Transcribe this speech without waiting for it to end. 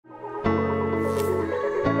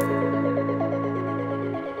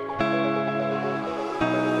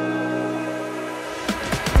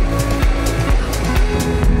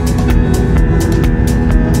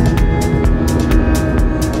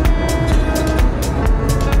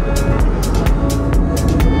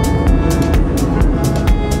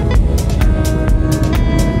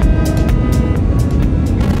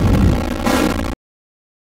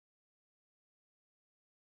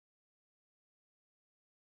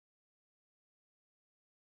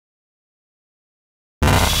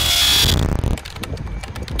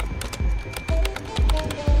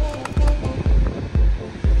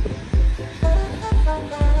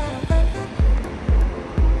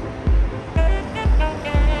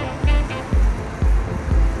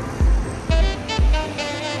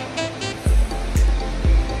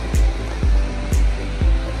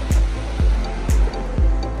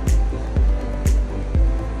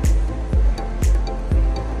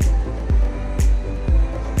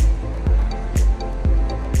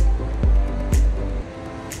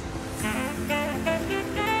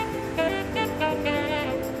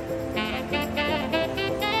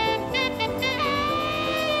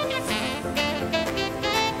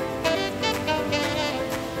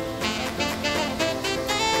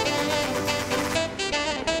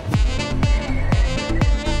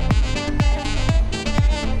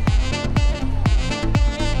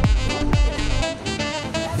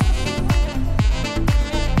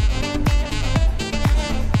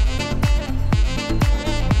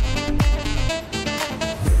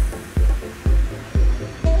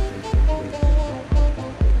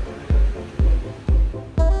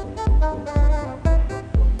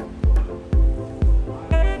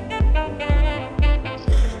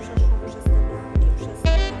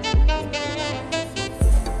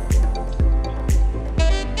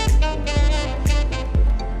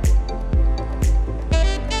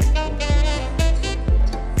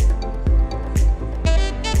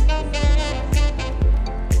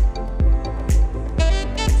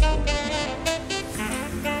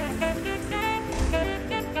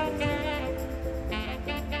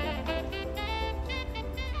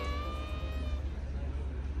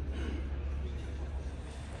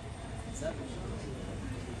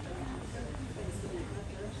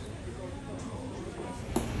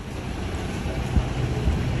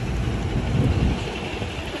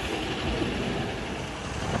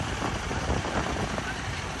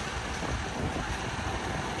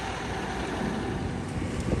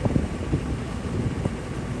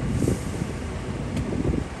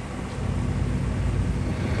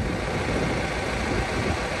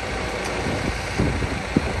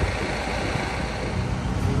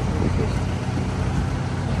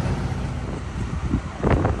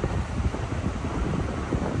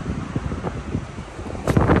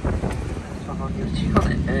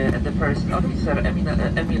The first officer,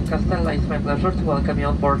 Emil Castella, it's my pleasure to welcome you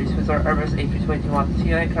on board this Wizz Air Airbus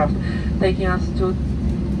A321ceo aircraft taking us to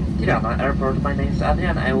Tirana Airport. My name is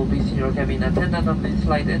Adrian, I will be senior cabin attendant on this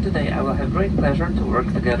flight, and today I will have great pleasure to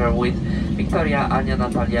work together with Victoria, Anya,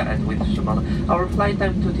 Natalia and with Szymon. Our flight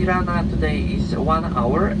time to Tirana today is 1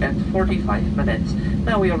 hour and 45 minutes.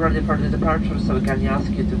 Now we are ready for the departure, so we can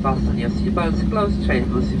ask you to fasten your seatbelts, close tray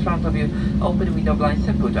tables in front of you, open window blinds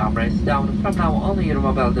and put armrests down. From now only your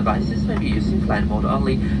mobile devices may be used in flight mode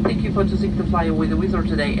only. Thank you for choosing to fly with Wizz Air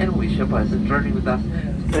today and wish you a pleasant journey with us.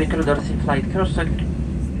 Recorders in flight cross check.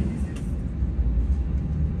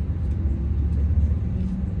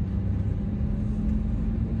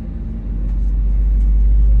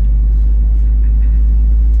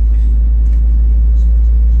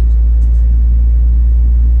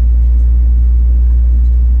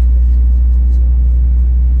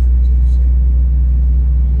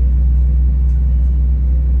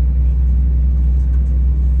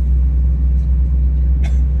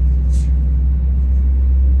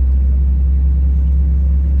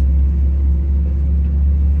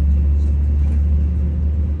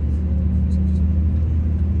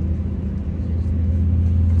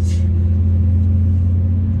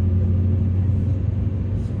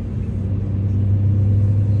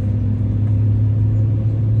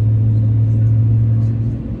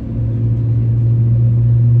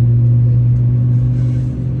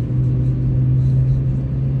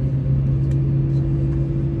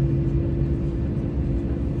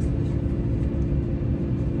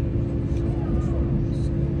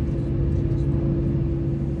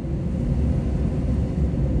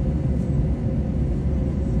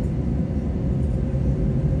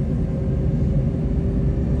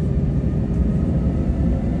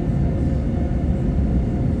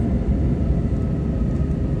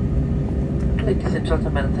 Ladies and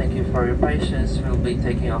gentlemen, thank you for your patience. We'll be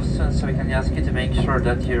taking off soon, so we can ask you to make sure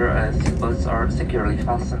that your seatbelts are securely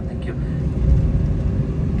fastened. Thank you.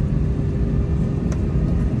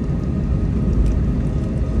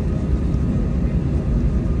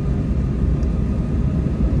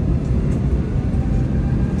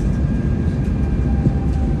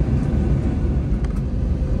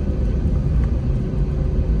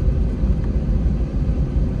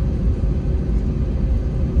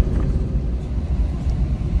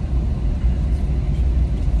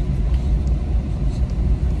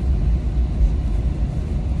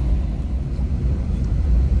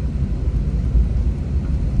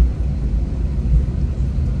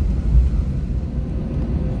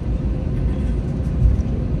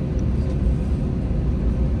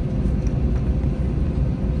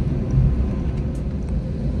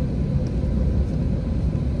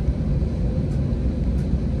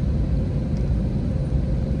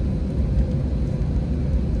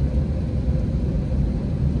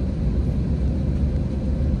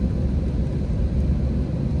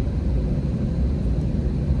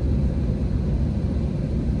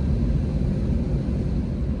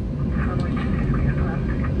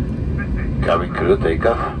 Cabin crew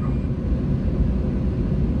takeoff.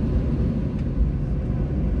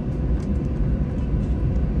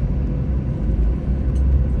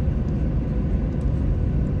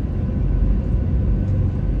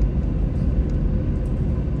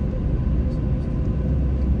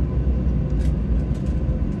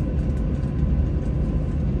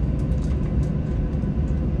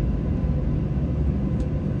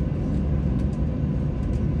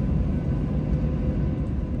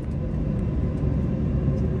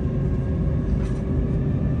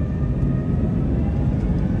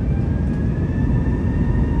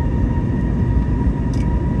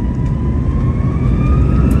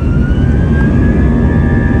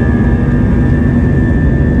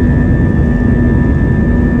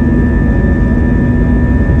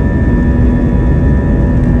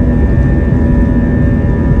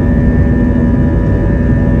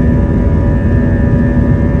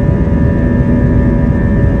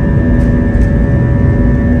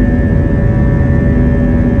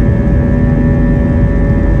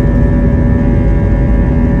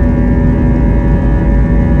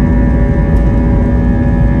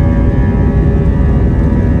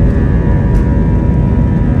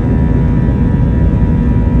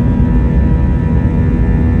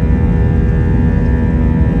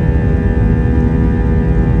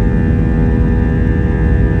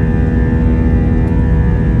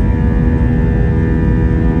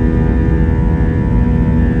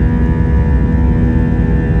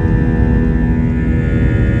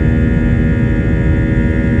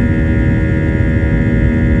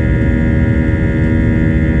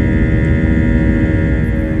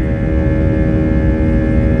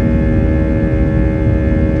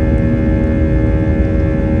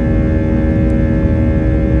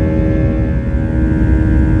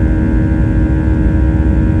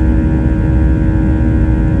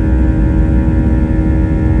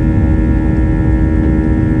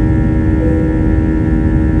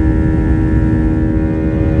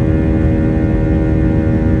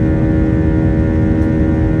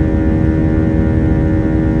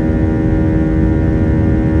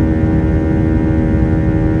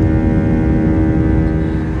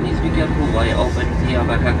 by opening the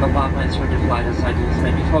ABACA compartments where the flight assignees may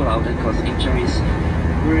be fallout and cause injuries.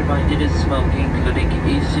 We remind you that smoking, including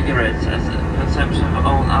e-cigarettes, as a consumption of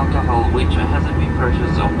all alcohol which hasn't been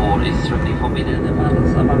purchased on board, is strictly forbidden. The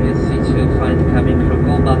pilots of Aviation to flight cabin crew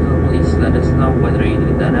call button, please let us know whether you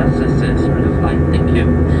need any assistance through the flight. Thank you.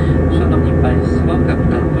 Szanowni Państwo,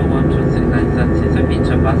 kapitan wyłączył sygnalizację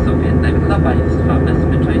zapięcia pasów, jednak dla Państwa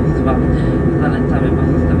bezpieczeństwa zalecamy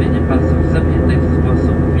pozostawienie pasów zapiętych w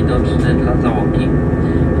sposób widoczny dla załogi.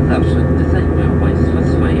 Zawsze, gdy zajmują Państwo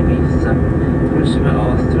swoje miejsca. Prosimy o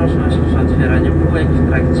ostrożność przy otwieraniu półek w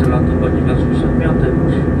trakcie lotu, ponieważ przedmioty,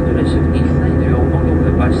 które się w nich znajdują, mogą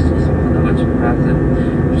wypaść i spowodować urazę.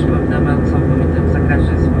 Przypominamy o całkowitym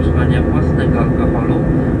zakazie spożywania własnego alkoholu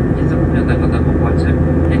niezakupionego na pokładzie,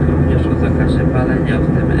 jak również o zakazie palenia, w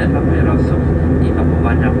tym papierosów i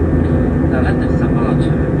papowania. Toalety w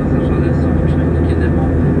samolocie wyposażone są w czujniki dymu,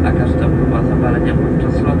 a każda próba zapalenia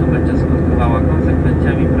podczas lotu będzie skutkowała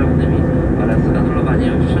konsekwencjami prawnymi oraz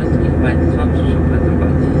anulowaniem wszystkich Państwa przyszłych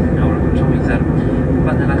rezerwacji z linią lotniczą Wizz Air. W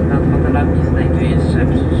panelach nad fotelami znajduje się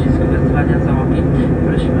przycisk wezwania załogi.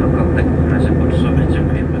 Prosimy o kontakt w razie potrzeby.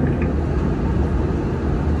 Dziękujemy.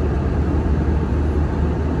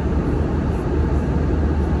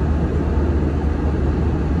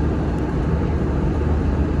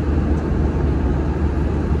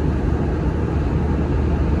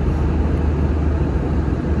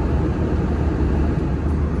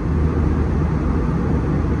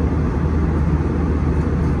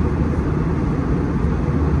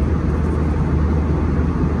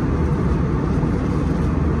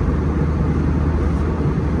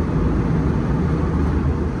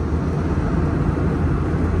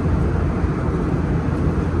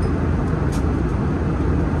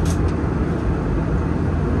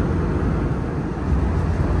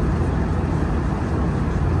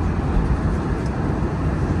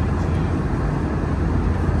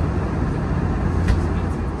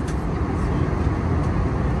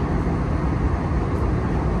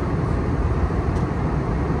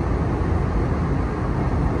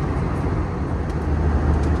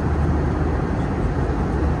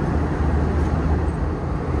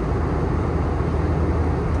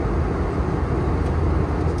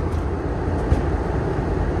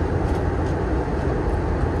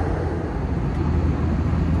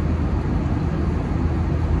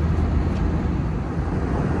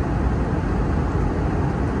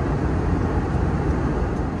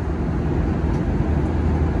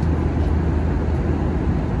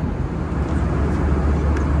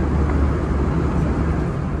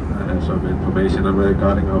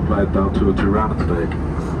 Regarding our flight down to Tirana today.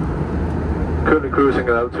 Currently cruising at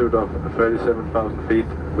an altitude of 37,000 feet,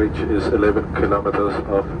 which is 11 kilometers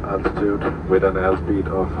of altitude with an airspeed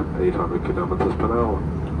of 800 kilometers per hour.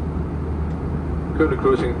 Currently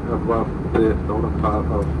cruising above the northern part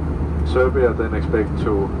of Serbia, then expect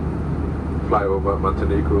to fly over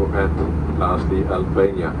Montenegro and lastly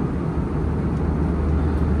Albania.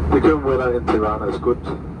 The current weather in Tirana is good.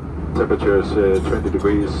 Temperature is 20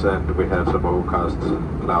 degrees and we have some overcast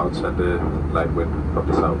clouds and a light wind from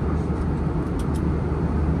the south.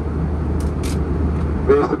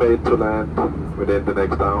 We estimate to land within the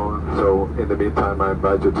next hour, so in the meantime I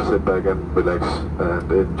invite you to sit back and relax and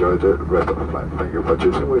enjoy the rest of the flight. Thank you for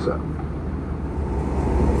choosing Wizz Air.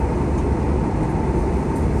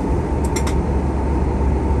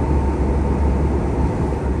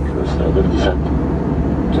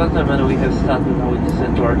 Gentlemen, we have started our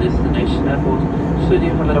descent to our destination airport. Should you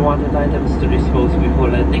have unwanted items to dispose before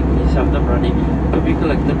landing, please have them ready to be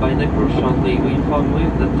collected by the crew shortly. We inform you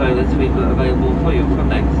that toilets will be available for you for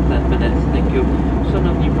next 10 minutes. Thank you.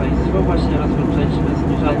 Szanowni Państwo, właśnie rozpoczęliśmy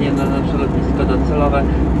zbliżanie na nasze lotnisko docelowe.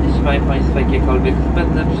 Jeśli mają Państwo jakiekolwiek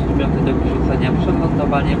zbędne przedmioty do wyrzucenia przed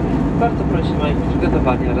lądowaniem, bardzo prosimy o ich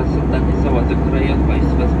przygotowanie oraz oddanie załodze, która je od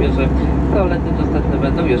Państwa zbierze. Toalety dostępne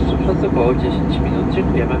będą jeszcze przez około 10 minut.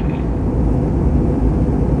 Dziękujemy.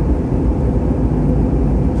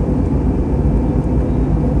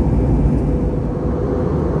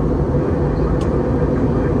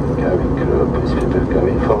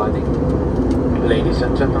 Ladies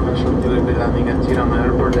and gentlemen, shortly we'll be landing at Tirana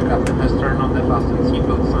Airport. The captain has turned on the fasten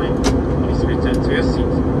seatbelt sign. Please return to your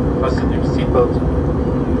seat. Fasten your seatbelt.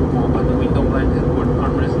 Open the window blind and put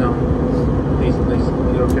armrests down. Please place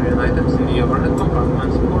your carry-on items in the overhead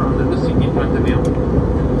compartments or under the seat in front of you.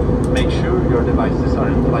 Make sure your devices are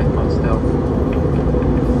in flight mode still.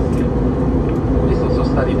 Please also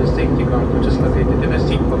study the safety ground, which is located in a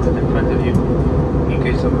seat pocket in front of you. In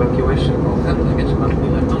case of evacuation, all hand luggage must be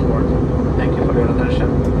left on board. Thank you for your attention.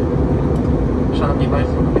 Szanowni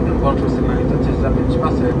Państwo, kapitan włączył sygnalizację zapięć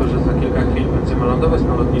pasy, jako że za kilka chwil będziemy lądować. wobec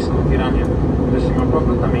na lotnisku w Tiranie. Prosimy o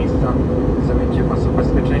powrót na miejsca, zajęcie pasów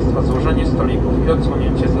bezpieczeństwa, złożenie stolików i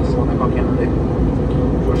odsłonięcie zasłonek okiennych.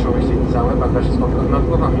 Proszę umieścić cały bagaż z nad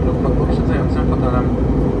głowami lub pod poprzedzającym fotelem.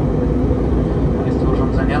 Państwo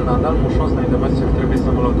urządzenia nadal muszą znajdować się w trybie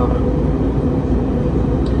samolotowym.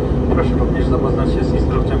 Proszę również zapoznać się z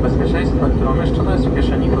instrukcją bezpieczeństwa, która umieszczona jest w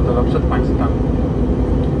kieszeni fotela przed Państwem.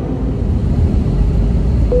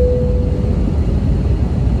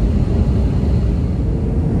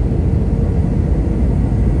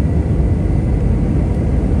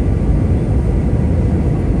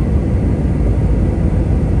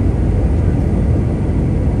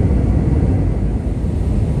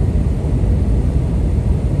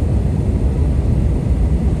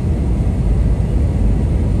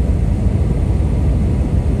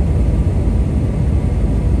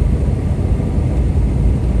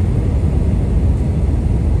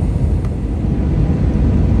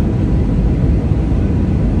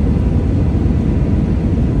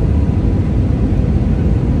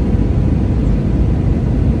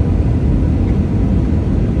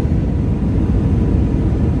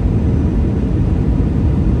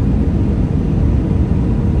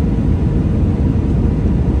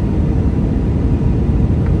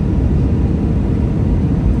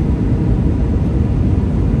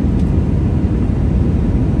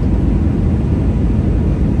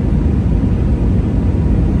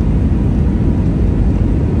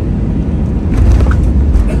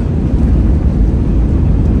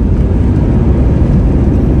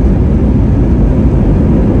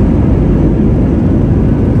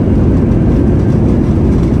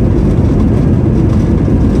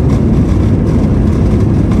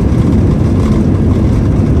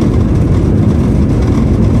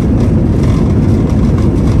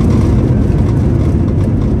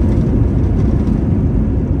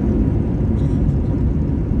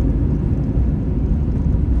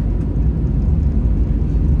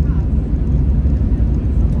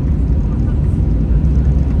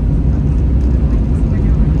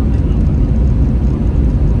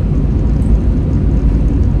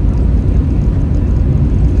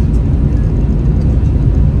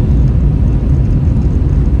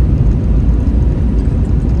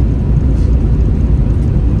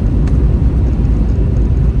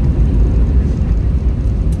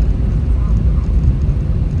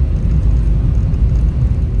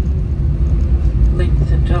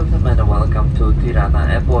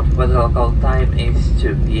 Tirana Airport, where the local time is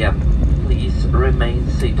 2 p.m. Please remain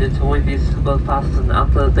seated with your seatbelt fastened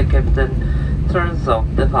until the captain turns off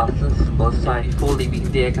the fasten seatbelt sign. Before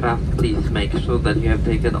leaving the aircraft, please make sure that you have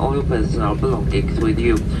taken all your personal belongings with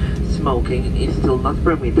you. Smoking is still not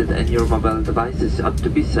permitted and your mobile devices ought to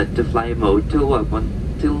be set to fly mode till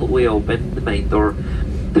we open the main door.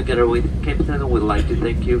 Together with Captain, we'd like to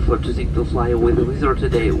thank you for choosing to fly with Wizz Air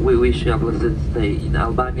today. We wish you a pleasant stay in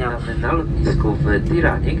Albania. Na lotnisku w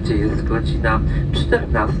Tiranie, gdzie jest godzina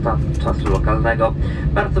 14 czasu lokalnego.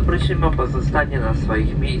 Bardzo prosimy o pozostanie na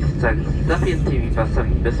swoich miejscach z zapiętymi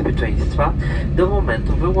pasami bezpieczeństwa do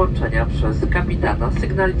momentu wyłączenia przez kapitana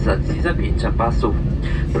sygnalizacji zapięcia pasów.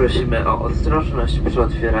 Prosimy o ostrożność przy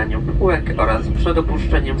otwieraniu półek oraz przed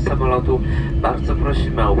opuszczeniem samolotu. Bardzo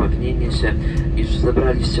prosimy o upewnienie się, iż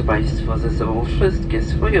zabraliście Państwo ze sobą wszystkie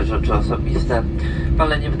swoje rzeczy osobiste.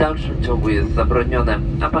 Palenie w dalszym ciągu jest zabronione,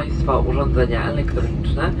 a Państwa urządzenia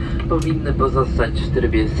elektroniczne powinny pozostać w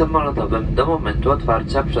trybie samolotowym do momentu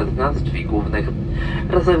otwarcia przez nas drzwi głównych.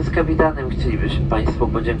 Razem z kapitanem chcielibyśmy Państwu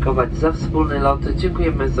podziękować za wspólny lot.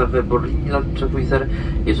 Dziękujemy za wybór linii lotniczych Wizz Air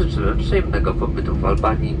i życzymy przyjemnego pobytu w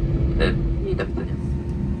Albanii. I do widzenia.